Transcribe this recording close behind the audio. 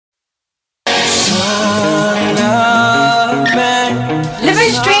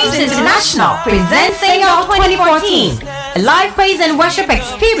International presents SINGOUT 2014, a live praise and worship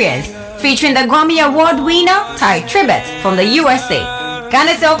experience featuring the Grammy Award winner Tribbett from the USA,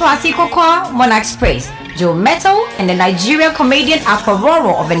 Ghana's El Clasico choir Monarch's Praise, Mettle, and the Nigerian comedian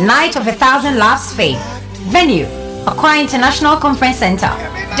Akpororo of A Night of 1,000 Laughs fame. Venue, Accra International Conference Center.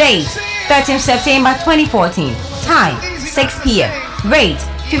 Date, 13th September 2014. Time, 6 p.m. Rate,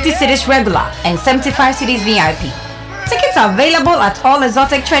 50 cedis regular and 75 cedis VIP. Tickets are available at all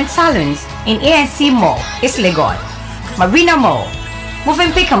exotic trend salons in ANC Mall, East Legon, Marina Mall,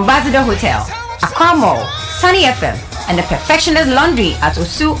 Movenpick Ambassador Hotel, Accra Mall, Sunny FM, and the Perfectionist Laundry at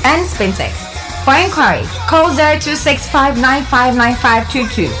Osu and Spintex. For inquiries, call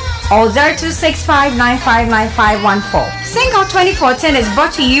 0265959522 or 0265959514. SINGOUT 2014 is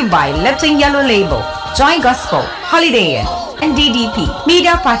brought to you by Lipton Yellow Label, Joint Gospel, Holiday Inn, and DDP.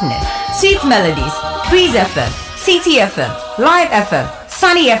 Media partners, Sweet Melodies, Breeze FM, CTFM, Live FM,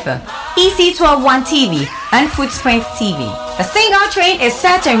 Sunny FM, EC121 TV, and Footprint TV. The SINGOUT train is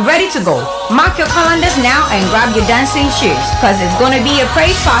set and ready to go. Mark your calendars now and grab your dancing shoes, because it's going to be a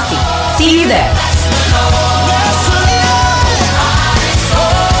praise party. See you there.